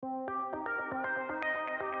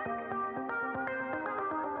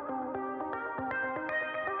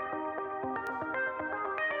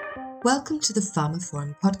Welcome to the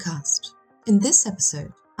pharmaphorum podcast. In this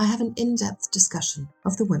episode, I have an in-depth discussion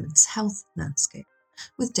of the women's health landscape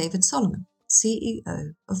with David Solomon,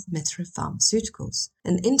 CEO of Mithra Pharmaceuticals,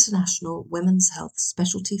 an international women's health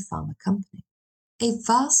specialty pharma company. A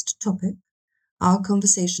vast topic, our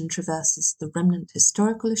conversation traverses the remnant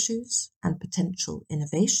historical issues and potential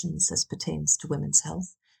innovations as pertains to women's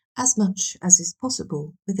health, as much as is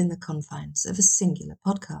possible within the confines of a singular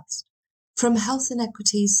podcast. From health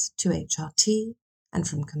inequities to HRT, and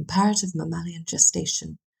from comparative mammalian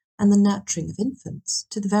gestation and the nurturing of infants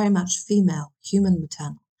to the very much female human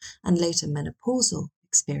maternal and later menopausal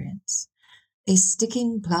experience, a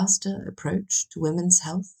sticking plaster approach to women's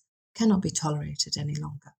health cannot be tolerated any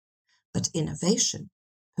longer. But innovation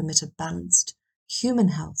permit a balanced human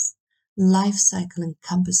health, life cycle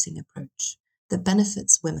encompassing approach that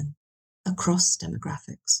benefits women across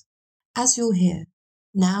demographics. As you'll hear,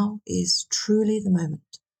 now is truly the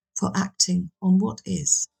moment for acting on what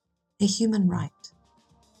is a human right.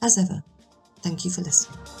 As ever, thank you for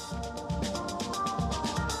listening.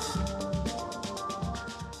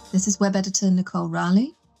 This is web editor Nicole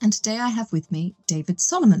Raleigh, and today I have with me David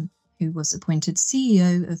Solomon, who was appointed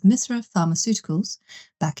CEO of Mithra Pharmaceuticals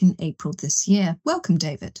back in April this year. Welcome,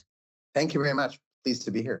 David. Thank you very much. Pleased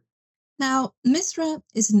to be here. Now, Mithra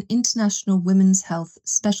is an international women's health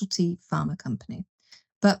specialty pharma company.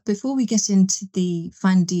 But before we get into the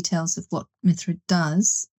fine details of what Mithra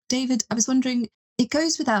does, David, I was wondering, it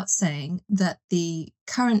goes without saying that the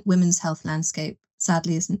current women's health landscape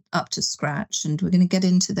sadly isn't up to scratch, and we're going to get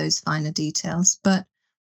into those finer details. But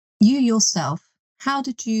you yourself, how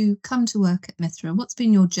did you come to work at Mithra? What's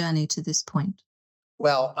been your journey to this point?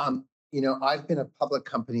 Well, I've been a public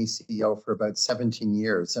company CEO for about 17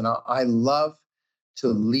 years, and I love to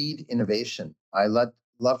lead innovation. I love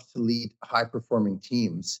to lead high-performing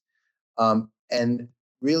teams. And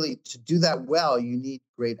really, to do that well, you need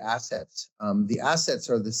great assets. The assets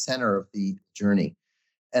are the center of the journey.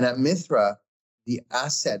 And at Mithra, the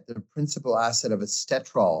principal asset of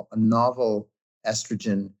estetrol, a novel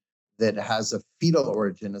estrogen that has a fetal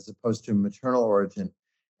origin as opposed to a maternal origin,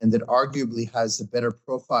 and that arguably has a better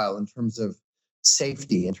profile in terms of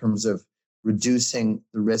safety, in terms of reducing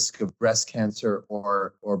the risk of breast cancer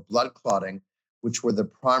or blood clotting, which were the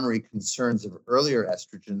primary concerns of earlier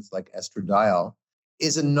estrogens like estradiol,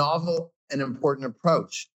 is a novel and important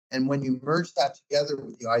approach. And when you merge that together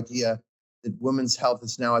with the idea that women's health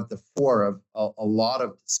is now at the fore of a lot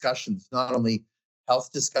of discussions, not only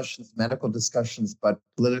health discussions, medical discussions, but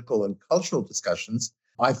political and cultural discussions,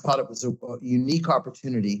 I thought it was a unique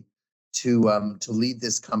opportunity to lead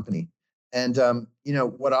this company. And,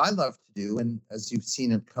 what I love to do, and as you've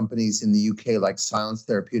seen at companies in the UK like Silence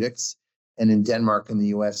Therapeutics, and in Denmark and the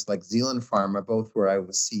US, like Zealand Pharma, both where I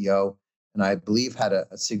was CEO and I believe had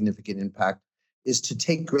a significant impact, is to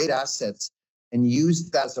take great assets and use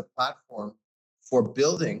that as a platform for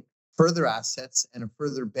building further assets and a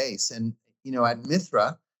further base. And, at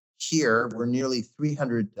Mithra, here, we're nearly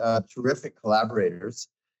 300 terrific collaborators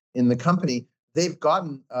in the company. They've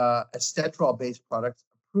gotten estetrol-based products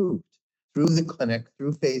approved through the clinic,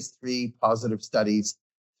 through phase 3 positive studies,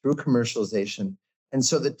 through commercialization. And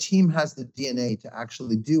so the team has the DNA to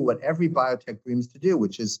actually do what every biotech dreams to do,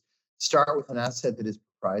 which is start with an asset that is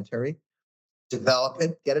proprietary, develop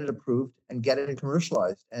it, get it approved, and get it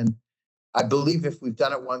commercialized. And I believe if we've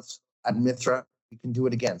done it once at Mithra, we can do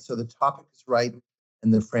it again. So the topic is right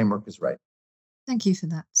and the framework is right. Thank you for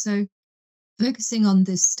that. So focusing on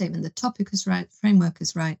this statement, the topic is right, framework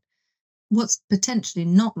is right. What's potentially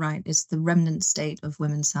not right is the remnant state of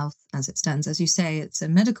women's health as it stands. As you say, it's a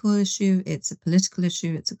medical issue, it's a political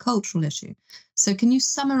issue, it's a cultural issue. So can you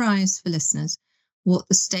summarize for listeners what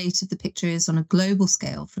the state of the picture is on a global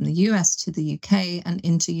scale from the US to the UK and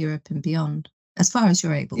into Europe and beyond, as far as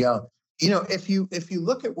you're able? Yeah. If you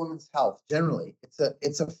look at women's health generally,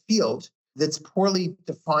 it's a field that's poorly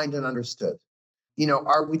defined and understood.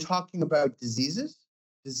 Are we talking about diseases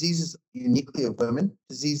uniquely of women,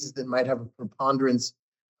 diseases that might have a preponderance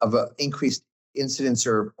of an increased incidence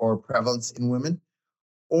or prevalence in women?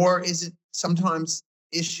 Or is it sometimes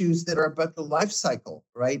issues that are about the life cycle,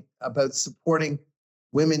 right? About supporting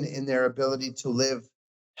women in their ability to live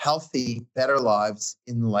healthy, better lives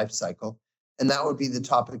in the life cycle. And that would be the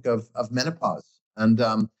topic of menopause.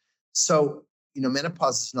 And so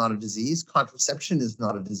menopause is not a disease. Contraception is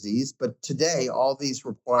not a disease. But today, all these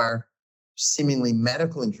require seemingly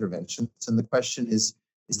medical interventions. And the question is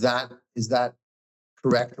that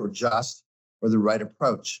correct or just or the right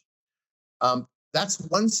approach? That's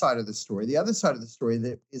one side of the story. The other side of the story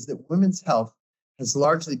is that women's health has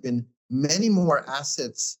largely been many more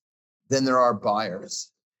assets than there are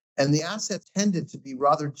buyers. And the assets tended to be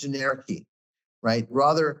rather generic-y, right?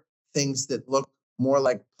 Rather things that look more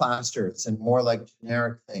like plasters and more like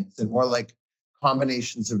generic things and more like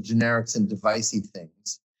combinations of generics and devicey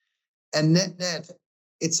things. And net,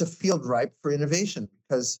 it's a field ripe for innovation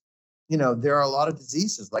because, there are a lot of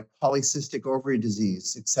diseases like polycystic ovary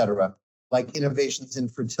disease, et cetera, like innovations in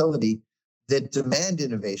fertility that demand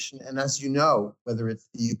innovation. And as you know, whether it's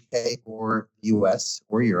the UK or the US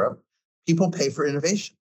or Europe, people pay for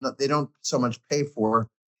innovation. They don't so much pay for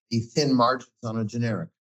the thin margins on a generic.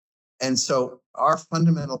 And so our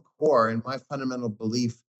fundamental core and my fundamental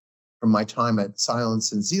belief from my time at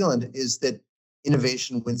Silence in Zealand is that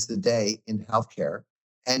innovation wins the day in healthcare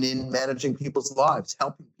and in managing people's lives,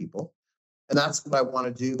 helping people. And that's what I want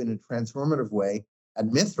to do in a transformative way at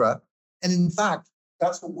Mithra. And in fact,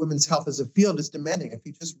 that's what women's health as a field is demanding. If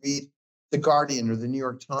you just read The Guardian or the New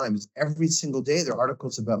York Times, every single day there are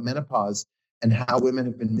articles about menopause and how women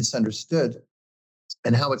have been misunderstood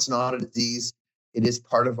and how it's not a disease. It is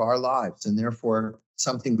part of our lives and therefore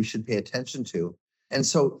something we should pay attention to. And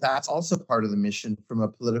so that's also part of the mission from a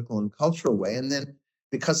political and cultural way. And then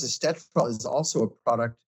because estetrol is also a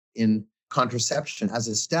product in contraception as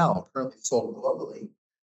Estelle, currently sold globally,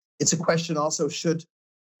 it's a question also, should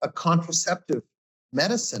a contraceptive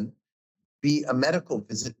medicine be a medical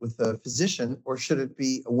visit with a physician, or should it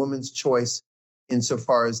be a woman's choice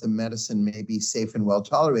insofar as the medicine may be safe and well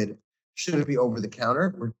tolerated? Should it be over the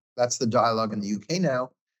counter? That's the dialogue in the UK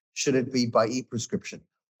now. Should it be by e-prescription?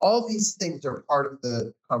 All these things are part of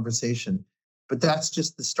the conversation, but that's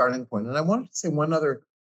just the starting point. And I wanted to say one other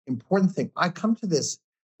important thing. I come to this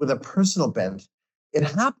with a personal bent. It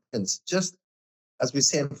happens, just as we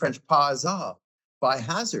say in French, par hasard, by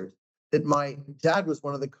hazard, that my dad was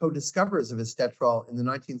one of the co-discoverers of estetrol in the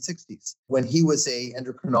 1960s when he was an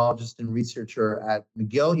endocrinologist and researcher at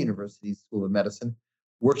McGill University School of Medicine,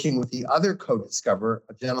 working with the other co-discoverer,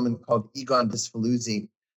 a gentleman called Egon Disfaluzzi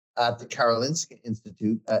at the Karolinska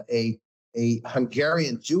Institute, a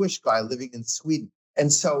Hungarian Jewish guy living in Sweden.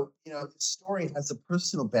 And so, the story has a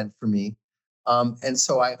personal bent for me. And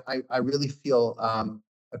so I really feel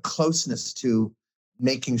a closeness to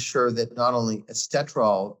making sure that not only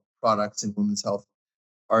estetrol products in women's health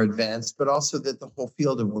are advanced, but also that the whole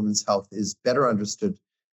field of women's health is better understood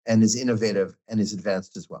and is innovative and is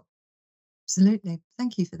advanced as well. Absolutely.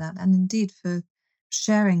 Thank you for that. And indeed for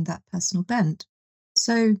sharing that personal bent.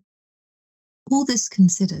 So, all this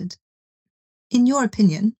considered, in your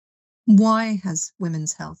opinion, why has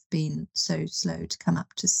women's health been so slow to come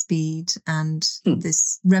up to speed and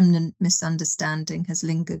this remnant misunderstanding has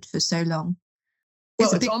lingered for so long?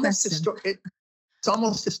 Well, it's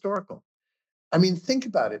almost historical. I mean, think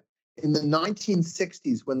about it. In the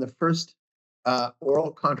 1960s, when the first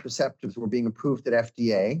oral contraceptives were being approved at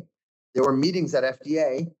FDA, there were meetings at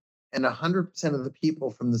FDA, and 100% of the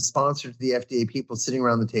people from the sponsor to the FDA people sitting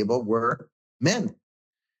around the table were men.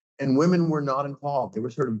 And women were not involved. They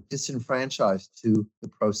were sort of disenfranchised to the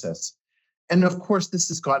process. And of course, this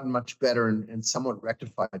has gotten much better and somewhat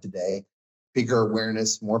rectified today. Bigger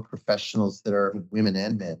awareness, more professionals that are women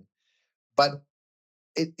and men. But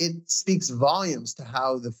it speaks volumes to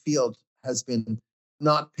how the field has been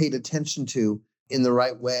not paid attention to in the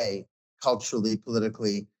right way, culturally,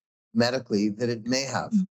 politically, medically, that it may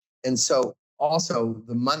have. And so also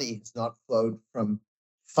the money has not flowed from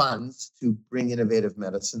funds to bring innovative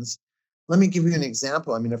medicines. Let me give you an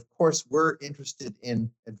example. I mean, of course, we're interested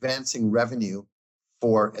in advancing revenue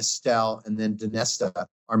for Estelle and then Donesta,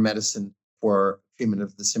 our medicine for treatment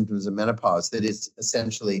of the symptoms of menopause that is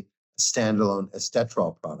essentially a standalone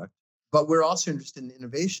estetrol product. But we're also interested in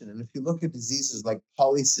innovation. And if you look at diseases like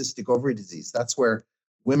polycystic ovary disease, that's where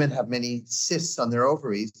women have many cysts on their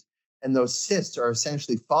ovaries. And those cysts are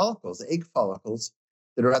essentially follicles, egg follicles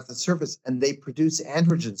that are at the surface, and they produce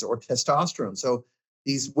androgens or testosterone. So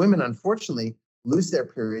these women, unfortunately, lose their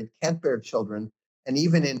period, can't bear children, and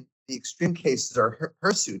even in the extreme cases are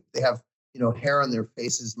hirsute. They have, hair on their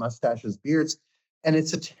faces, mustaches, beards, and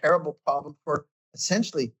it's a terrible problem for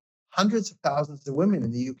essentially hundreds of thousands of women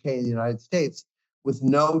in the UK and the United States with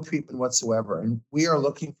no treatment whatsoever. And we are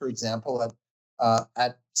looking, for example,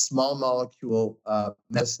 at small molecule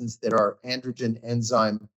medicines that are androgen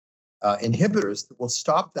enzyme inhibitors that will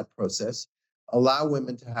stop that process, allow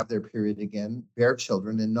women to have their period again, bear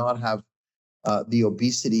children, and not have the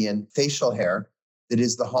obesity and facial hair that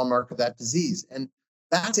is the hallmark of that disease. And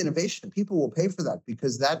that's innovation. People will pay for that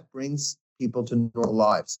because that brings people to normal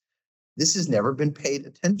lives. This has never been paid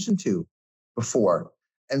attention to before.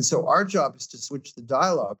 And so our job is to switch the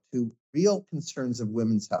dialogue to real concerns of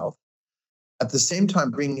women's health. At the same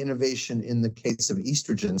time, bring innovation in the case of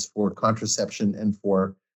estrogens for contraception and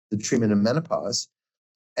for the treatment of menopause,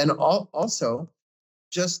 and also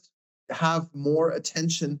just have more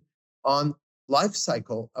attention on life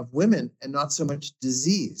cycle of women and not so much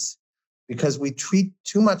disease, because we treat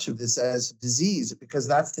too much of this as disease because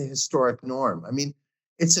that's the historic norm. I mean,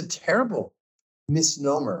 it's a terrible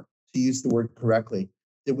misnomer, to use the word correctly,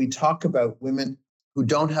 that we talk about women who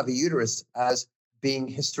don't have a uterus as being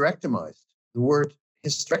hysterectomized. The word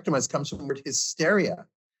hysterectomized comes from the word hysteria.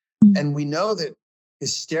 And we know that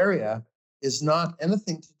hysteria is not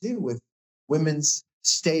anything to do with women's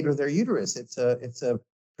state or their uterus. It's a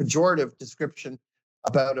pejorative description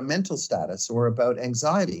about a mental status or about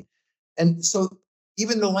anxiety. And so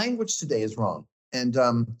even the language today is wrong. And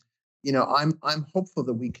I'm hopeful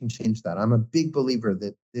that we can change that. I'm a big believer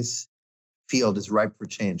that this field is ripe for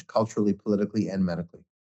change, culturally, politically, and medically.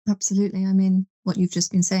 Absolutely. I mean, what you've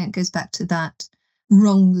just been saying, it goes back to that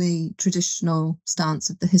wrongly traditional stance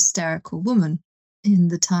of the hysterical woman in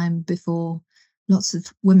the time before lots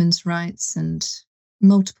of women's rights and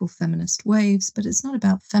multiple feminist waves, but it's not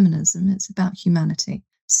about feminism, it's about humanity.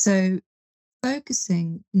 So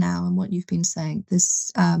focusing now on what you've been saying,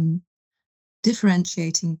 this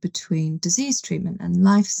differentiating between disease treatment and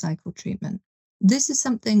life cycle treatment, this is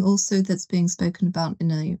something also that's being spoken about in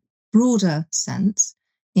a broader sense,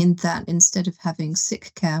 in that instead of having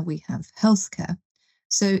sick care, we have healthcare.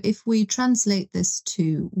 So if we translate this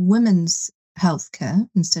to women's healthcare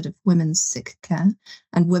instead of women's sick care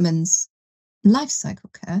and women's life cycle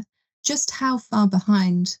care, just how far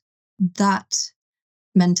behind that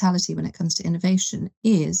mentality when it comes to innovation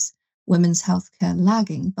is women's healthcare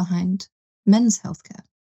lagging behind men's healthcare?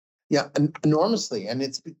 Yeah, enormously, and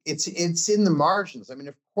it's in the margins. I mean,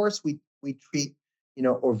 of course, we treat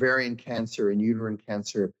ovarian cancer and uterine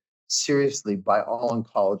cancer seriously by all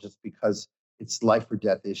oncologists because it's life or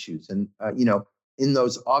death issues, and in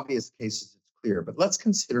those obvious cases, it's clear. But let's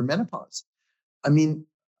consider menopause. I mean,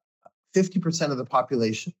 50% of the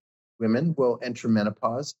population, women, will enter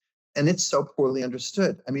menopause, and it's so poorly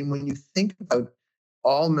understood. I mean, when you think about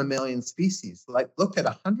all mammalian species, like look at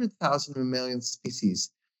 100,000 mammalian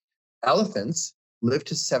species. Elephants live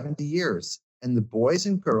to 70 years, and the boys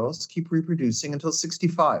and girls keep reproducing until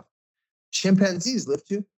 65. Chimpanzees live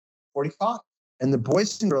to 45, and the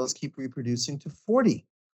boys and girls keep reproducing to 40.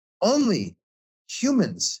 Only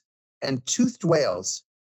humans and toothed whales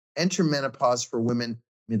enter menopause for women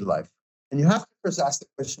midlife. And you have to first ask the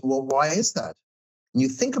question, well, why is that? And you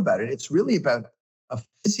think about it, it's really about a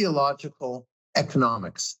physiological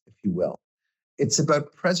economics, if you will. It's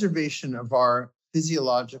about preservation of our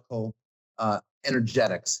physiological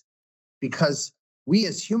energetics, because we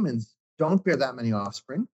as humans don't bear that many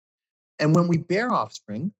offspring. And when we bear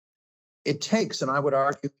offspring, it takes, and I would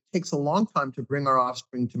argue, it takes a long time to bring our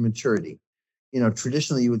offspring to maturity.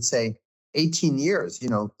 Traditionally you would say 18 years,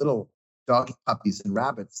 little doggy puppies and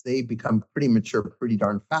rabbits, they become pretty mature pretty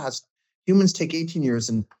darn fast. Humans take 18 years.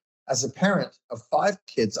 And as a parent of 5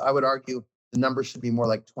 kids, I would argue the number should be more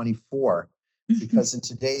like 24, because in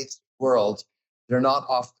today's world, they're not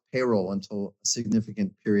off the payroll until a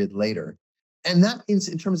significant period later. And that means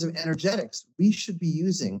in terms of energetics, we should be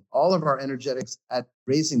using all of our energetics at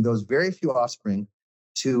raising those very few offspring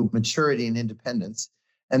to maturity and independence.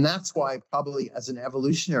 And that's why probably as an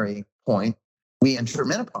evolutionary point, we enter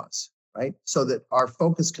menopause, right? So that our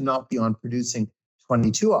focus cannot be on producing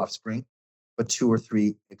 22 offspring, but 2 or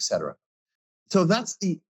 3, etc. So that's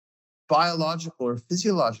the biological or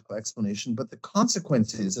physiological explanation. But the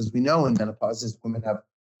consequence is, as we know in menopause, is women have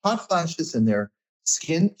hot flashes and their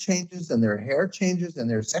skin changes and their hair changes and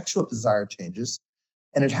their sexual desire changes.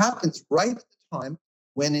 And it happens right at the time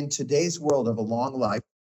when in today's world of a long life,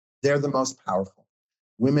 they're the most powerful.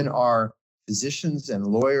 Women are physicians and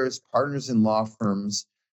lawyers, partners in law firms,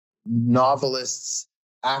 novelists,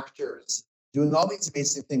 actors, doing all these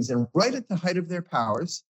amazing things. And right at the height of their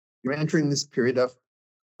powers, you're entering this period of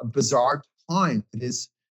a bizarre decline that is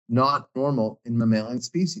not normal in mammalian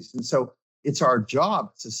species. And so it's our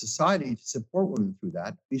job as a society to support women through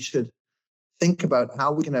that. We should think about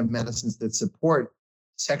how we can have medicines that support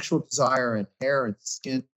sexual desire and hair and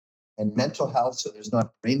skin and mental health, so there's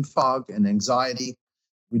not brain fog and anxiety.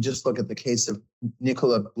 We just look at the case of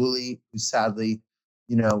Nicole Raleigh, who sadly,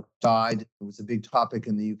 died. It was a big topic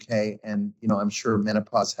in the UK, and I'm sure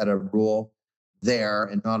menopause had a role there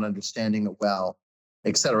and not understanding it well,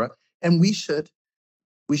 etc. And we should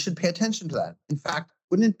pay attention to that. In fact,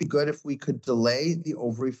 wouldn't it be good if we could delay the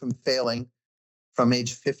ovary from failing from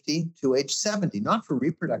age 50 to age 70, not for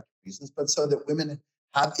reproductive reasons, but so that women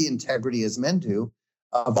have the integrity as men do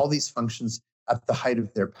of all these functions at the height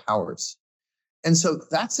of their powers. And so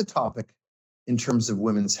that's a topic in terms of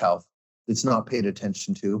women's health that's not paid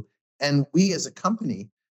attention to. And we as a company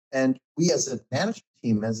and we as a management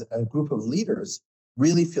team, as a group of leaders,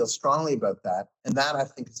 really feel strongly about that. And that I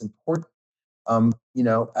think is important,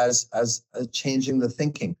 as changing the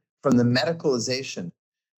thinking from the medicalization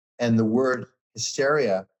and the word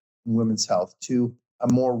hysteria in women's health to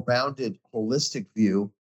a more rounded, holistic view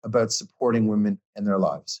about supporting women in their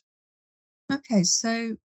lives. Okay,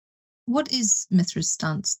 so what is Mithra's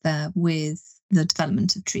stance there with the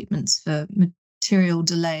development of treatments for material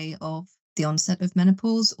delay of the onset of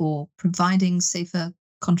menopause or providing safer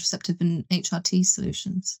contraceptive and HRT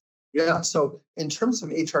solutions? Yeah, so in terms of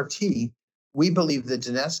HRT, we believe that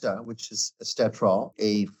Donesta, which is estetrol,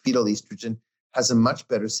 a fetal estrogen, has a much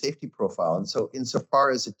better safety profile. And so insofar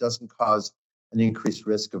as it doesn't cause an increased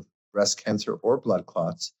risk of breast cancer or blood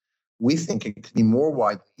clots, we think it can be more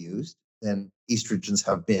widely used than estrogens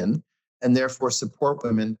have been, and therefore support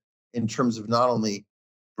women in terms of not only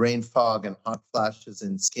brain fog and hot flashes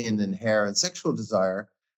in skin and hair and sexual desire,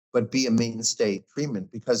 but be a mainstay treatment.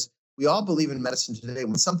 Because we all believe in medicine today,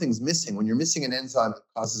 when something's missing, when you're missing an enzyme that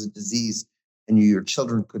causes a disease and your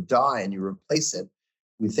children could die and you replace it,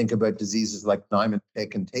 we think about diseases like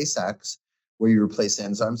Niemann-Pick and Tay-Sachs, where you replace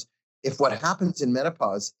enzymes. If what happens in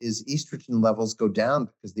menopause is estrogen levels go down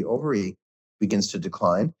because the ovary begins to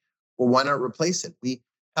decline, well, why not replace it? We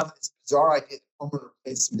have this bizarre idea that hormone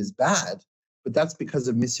replacement is bad, but that's because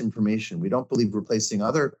of misinformation. We don't believe replacing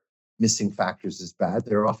other missing factors is bad.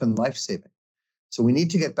 They're often life-saving. So we need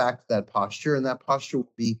to get back to that posture, and that posture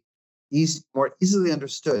will be more easily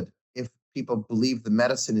understood if people believe the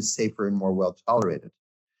medicine is safer and more well tolerated.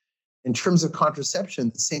 In terms of contraception,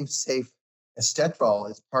 the same safe estetrol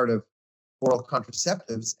is part of oral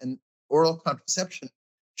contraceptives, and oral contraception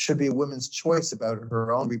should be a woman's choice about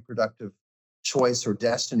her own reproductive choice or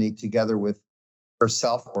destiny together with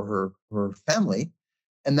herself or her family.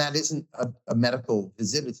 And that isn't a medical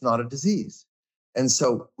visit, it's not a disease. And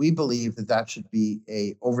so we believe that that should be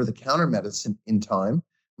a over-the-counter medicine in time,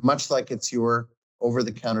 much like it's your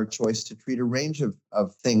over-the-counter choice to treat a range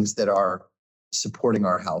of things that are supporting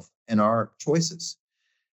our health and our choices.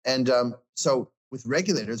 And so with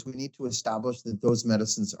regulators, we need to establish that those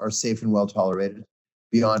medicines are safe and well tolerated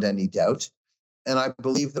beyond any doubt. And I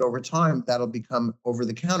believe that over time, that'll become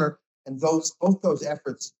over-the-counter. And both those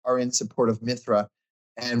efforts are in support of Mithra,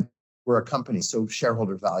 and we're a company, so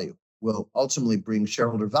shareholder value will ultimately bring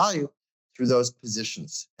shareholder value through those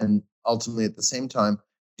positions and ultimately at the same time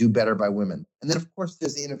do better by women. And then, of course,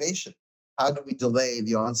 there's the innovation. How do we delay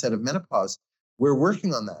the onset of menopause? We're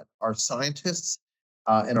working on that. Our scientists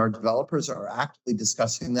and our developers are actively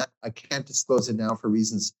discussing that. I can't disclose it now for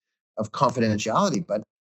reasons of confidentiality, but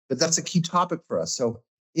that's a key topic for us. So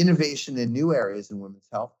innovation in new areas in women's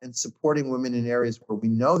health and supporting women in areas where we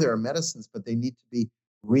know there are medicines, but they need to be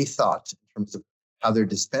rethought in terms of how they're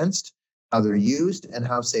dispensed, how they're used, and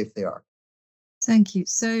how safe they are. Thank you.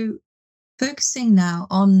 So focusing now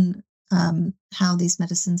on how these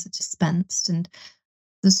medicines are dispensed and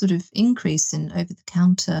the sort of increase in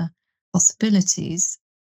over-the-counter possibilities,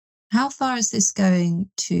 how far is this going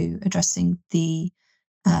to addressing the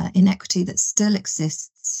inequity that still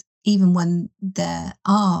exists, even when there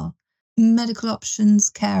are medical options,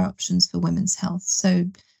 care options for women's health? So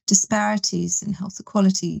disparities in health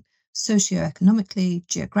equality, socioeconomically,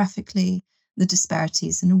 geographically, the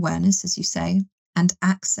disparities in awareness, as you say, and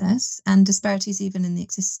access, and disparities even in the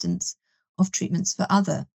existence of treatments for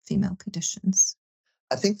other female conditions.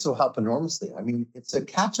 I think this will help enormously. I mean, it's a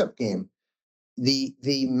catch-up game. The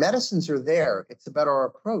medicines are there. It's about our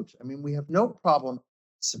approach. I mean, we have no problem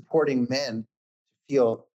supporting men to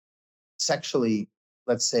feel sexually,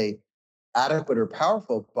 let's say, adequate or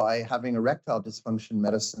powerful by having erectile dysfunction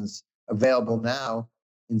medicines available now,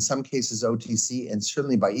 in some cases OTC and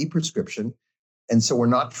certainly by e-prescription. And so we're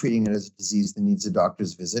not treating it as a disease that needs a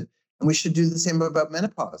doctor's visit. And we should do the same about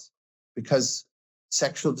menopause, because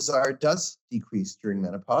sexual desire does decrease during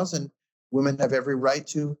menopause, and women have every right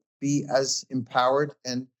to be as empowered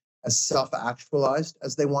and as self-actualized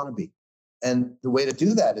as they want to be. And the way to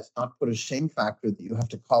do that is not put a shame factor that you have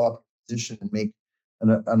to call up a physician and make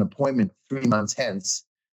an appointment 3 months hence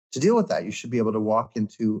to deal with that. You should be able to walk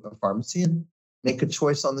into a pharmacy and make a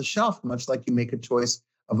choice on the shelf, much like you make a choice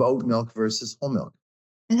of oat milk versus whole milk.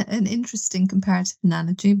 An interesting comparative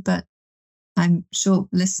analogy, but I'm sure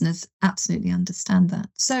listeners absolutely understand that.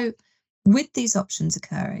 So with these options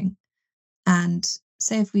occurring, and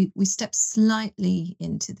say if we step slightly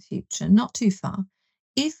into the future, not too far,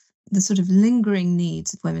 if the sort of lingering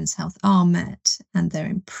needs of women's health are met and they're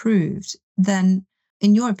improved, then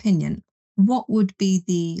in your opinion, what would be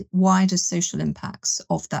the wider social impacts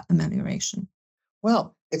of that amelioration?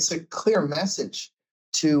 Well, it's a clear message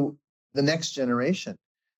to the next generation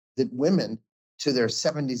that women to their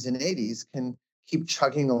 70s and 80s can keep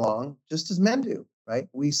chugging along just as men do, right?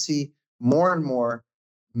 We see more and more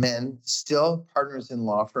men still partners in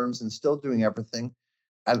law firms and still doing everything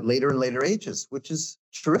at later and later ages, which is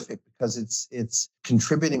terrific because it's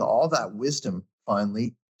contributing all that wisdom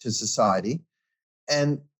finally to society.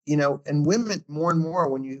 And and women more and more,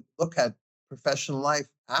 when you look at professional life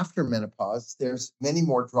after menopause, there's many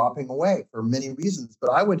more dropping away for many reasons.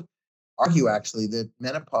 But I would argue actually that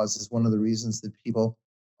menopause is one of the reasons that people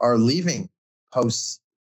are leaving posts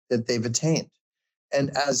that they've attained.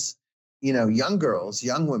 And as young girls,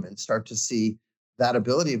 young women start to see that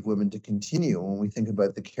ability of women to continue when we think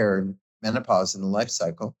about the care and menopause and the life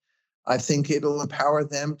cycle, I think it'll empower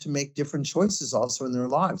them to make different choices also in their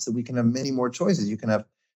lives, that we can have many more choices. You can have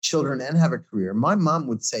children and have a career. My mom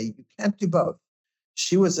would say you can't do both.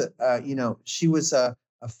 She was a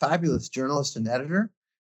fabulous journalist and editor,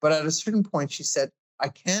 but at a certain point she said, I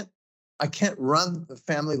can't run the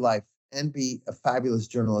family life and be a fabulous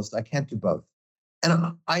journalist. I can't do both.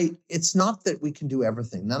 And it's not that we can do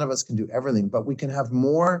everything. None of us can do everything, but we can have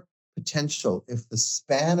more potential if the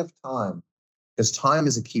span of time, because time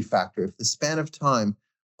is a key factor, if the span of time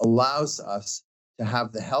allows us to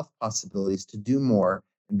have the health possibilities to do more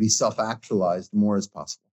and be self-actualized more as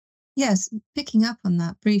possible. Yes, picking up on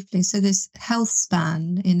that briefly. So this health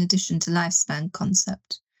span, in addition to lifespan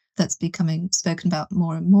concept that's becoming spoken about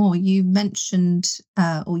more and more, you mentioned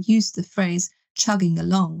or used the phrase chugging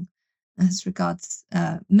along as regards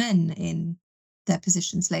men in their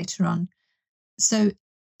positions later on. So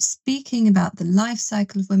speaking about the life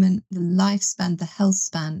cycle of women, the lifespan, the health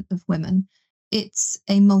span of women, it's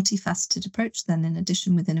a multifaceted approach then, in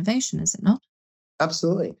addition with innovation, is it not?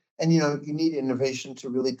 Absolutely. And you need innovation to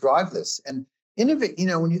really drive this. And innovate,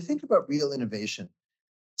 when you think about real innovation,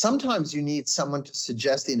 sometimes you need someone to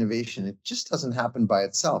suggest the innovation. It just doesn't happen by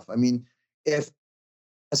itself. I mean, if,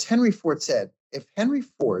 as Henry Ford said, if Henry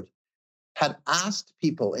Ford had asked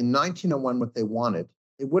people in 1901 what they wanted,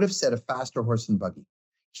 they would have said a faster horse and buggy.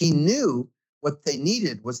 He knew what they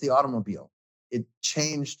needed was the automobile. It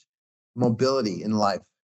changed mobility in life.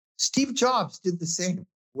 Steve Jobs did the same.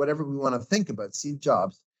 Whatever we want to think about Steve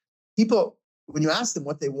Jobs, people, when you ask them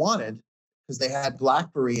what they wanted, because they had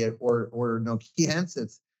BlackBerry or Nokia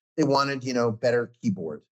handsets, they wanted, better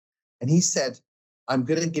keyboard. And he said, I'm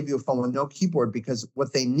going to give you a phone with no keyboard because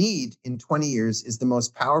what they need in 20 years is the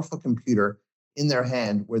most powerful computer in their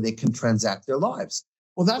hand where they can transact their lives.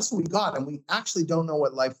 Well, that's what we got. And we actually don't know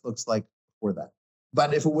what life looks like before that.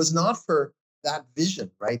 But if it was not for that vision,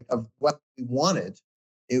 right, of what we wanted,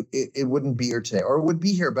 it wouldn't be here today, or it would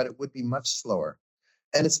be here, but it would be much slower.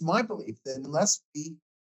 And it's my belief that unless we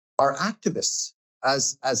are activists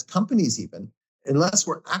as companies, even unless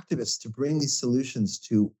we're activists to bring these solutions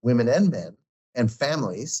to women and men and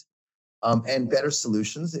families, and better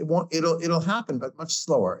solutions, it'll happen, but much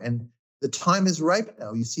slower. And the time is ripe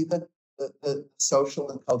now. You see the social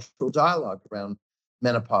and cultural dialogue around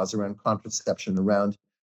menopause, around contraception, around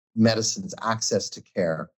medicines, access to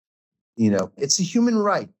care. It's a human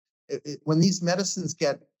right. When these medicines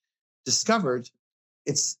get discovered,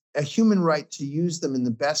 it's a human right to use them in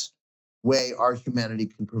the best way our humanity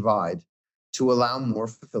can provide to allow more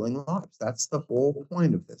fulfilling lives. That's the whole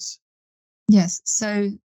point of this. Yes. So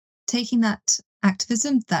taking that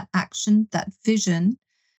activism, that action, that vision,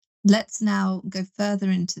 let's now go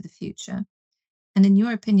further into the future. And in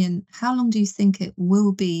your opinion, how long do you think it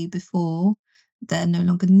will be before there no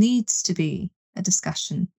longer needs to be a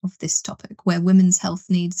discussion of this topic where women's health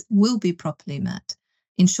needs will be properly met?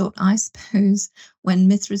 In short, I suppose when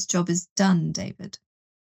Mithra's job is done, David.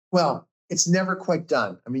 Well, it's never quite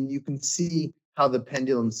done. I mean, you can see how the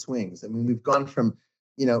pendulum swings. I mean, we've gone from,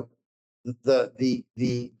 the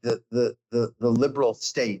liberal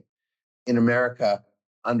state in America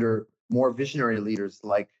under more visionary leaders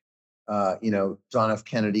like John F.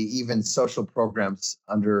 Kennedy, even social programs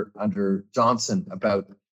under Johnson about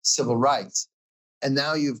civil rights. And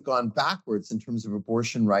now you've gone backwards in terms of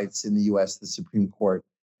abortion rights in the US, the Supreme Court,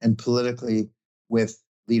 and politically with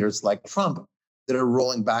leaders like Trump that are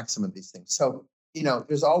rolling back some of these things. So,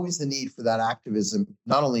 there's always the need for that activism,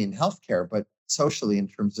 not only in healthcare, but socially in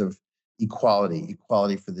terms of equality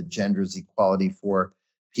for the genders, equality for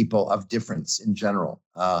people of difference in general.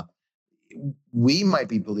 We might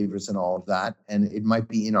be believers in all of that, and it might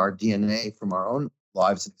be in our DNA from our own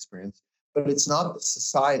lives and experience, but it's not the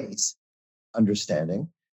society's understanding,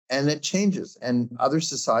 and it changes. And other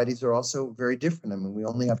societies are also very different. I mean, we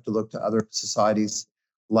only have to look to other societies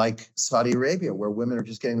like Saudi Arabia, where women are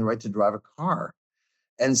just getting the right to drive a car.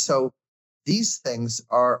 And so these things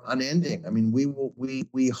are unending. I mean,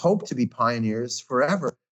 we hope to be pioneers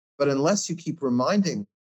forever, but unless you keep reminding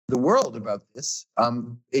the world about this,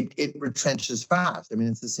 it retrenches fast. I mean,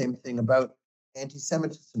 it's the same thing about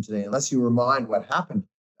anti-Semitism today. Unless you remind what happened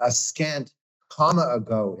a scant comma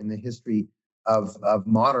ago in the history of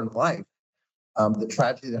modern life, the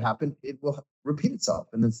tragedy that happened, it will repeat itself.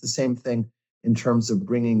 And it's the same thing in terms of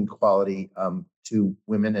bringing equality to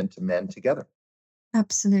women and to men together.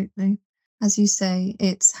 Absolutely. As you say,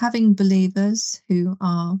 it's having believers who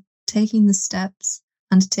are taking the steps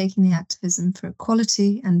and taking the activism for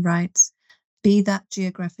equality and rights, be that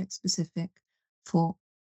geographic specific, for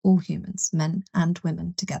all humans, men and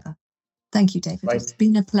women together. Thank you, David. Right. It's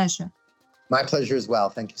been a pleasure. My pleasure as well.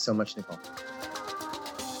 Thank you so much, Nicole.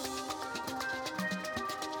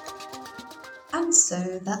 And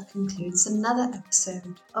so that concludes another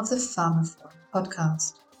episode of the pharmaphorum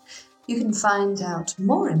podcast. You can find out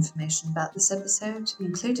more information about this episode,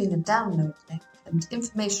 including a download link and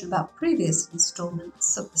information about previous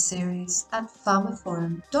installments of the series at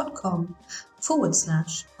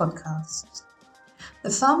pharmaphorum.com/podcasts. The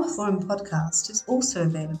pharmaphorum podcast is also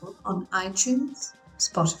available on iTunes,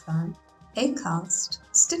 Spotify, Acast,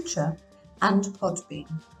 Stitcher, and Podbean,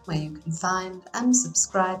 where you can find and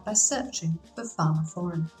subscribe by searching for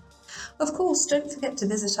pharmaphorum. Of course, don't forget to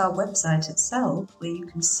visit our website itself, where you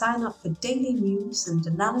can sign up for daily news and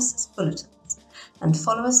analysis bulletins, and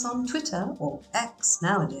follow us on Twitter, or X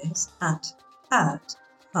nowadays, at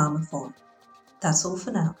 @pharmaphorum. That's all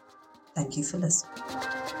for now. Thank you for listening.